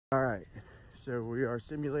All right, so we are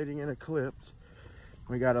simulating an eclipse.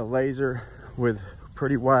 We got a laser with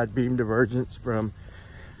pretty wide beam divergence from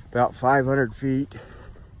about 500 feet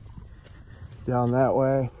down that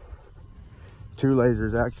way. Two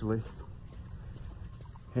lasers actually.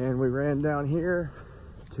 And we ran down here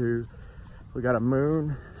to, we got a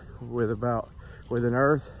moon with an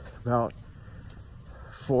earth about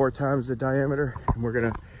 4 times the diameter. And we're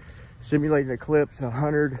gonna simulate an eclipse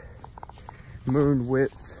 100 moon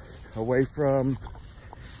width away from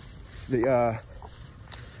the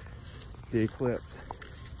eclipse.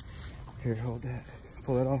 Here, hold that.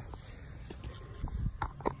 Pull that off.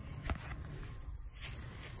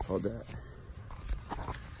 Hold that.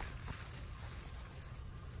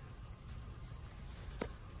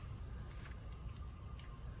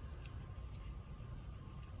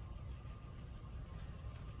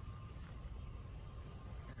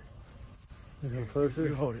 Closer?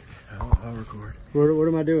 You hold it. I'll record. What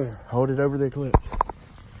am I doing? Hold it over the eclipse.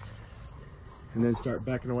 And then start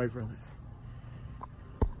backing away from it.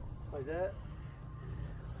 Like that?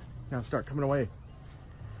 Now start coming away.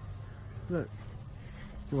 Look.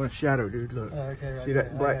 You want a shadow, dude. Look. Okay, right. See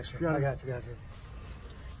that black shadow? shadow? I got you.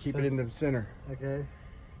 Keep it in the center. Okay.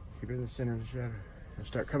 Keep it in the center of the shadow. And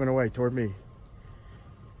start coming away toward me.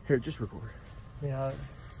 Here, just record. Yeah.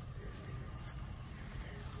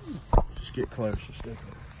 Just get close. Just stay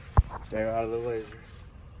close. Stay out of the laser.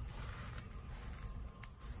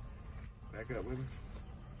 Back up with me.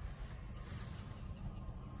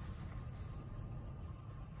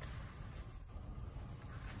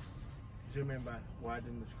 Zoom in by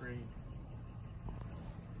widening the screen.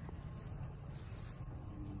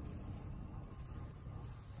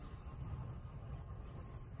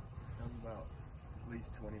 I'm about at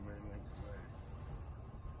least 20 moon lengths away.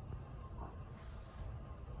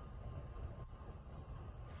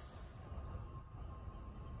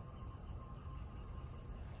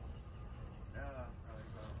 Probably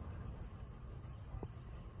about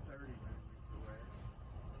 30 moon lengths away.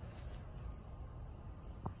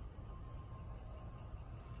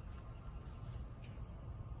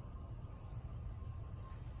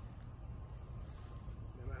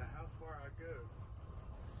 No matter how far I go,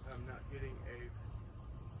 I'm not getting a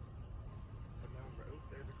number. Oops,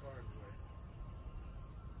 there's a car in the way.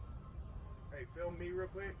 Hey, film me real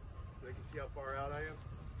quick so they can see how far out I am.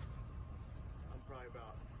 I'm probably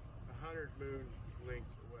about 100 moon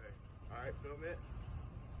lengths away. Alright, film it.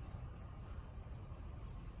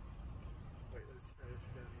 Wait, let's finish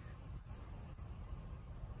down here.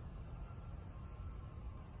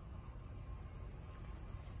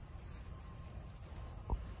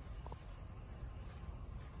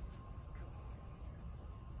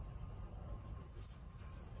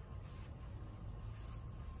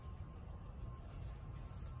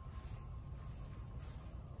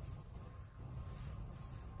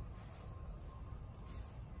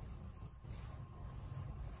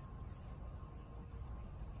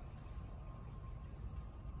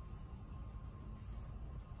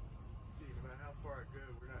 No matter how far I go,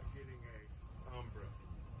 we're not getting a Umbra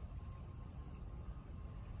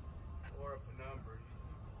or a penumbra.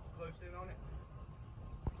 You close in on it?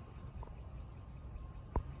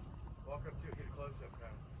 Walk up to it, get a close up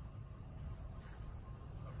now.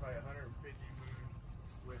 I'm probably 150 moon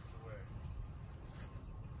widths away.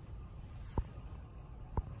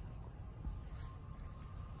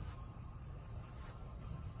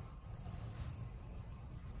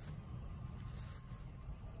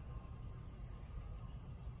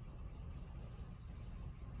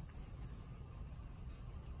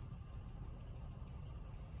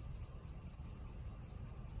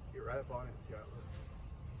 Get right up on it, see how it looks.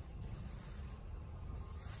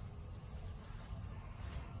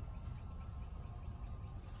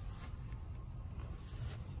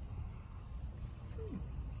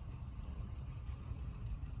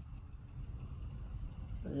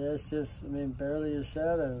 Yeah, it's just, barely a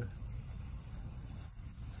shadow.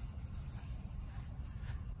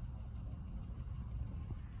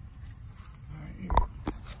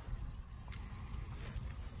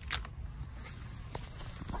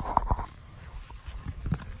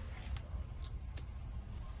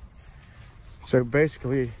 So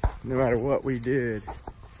basically, no matter what we did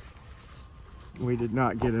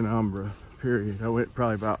not get an Umbra, period. I went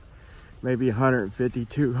probably about maybe 150,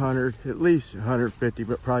 200, at least 150,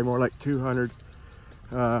 but probably more like 200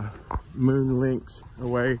 moon lengths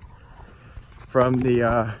away from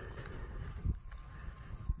the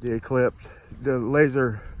eclipse. The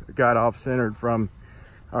laser got off-centered from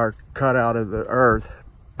our cutout of the Earth,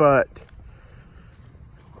 but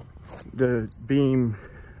the beam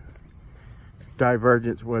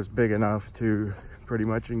divergence was big enough to pretty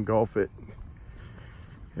much engulf it.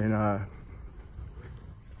 And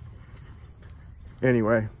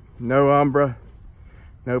anyway, no Umbra,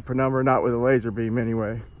 no penumbra, not with a laser beam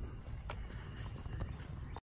anyway.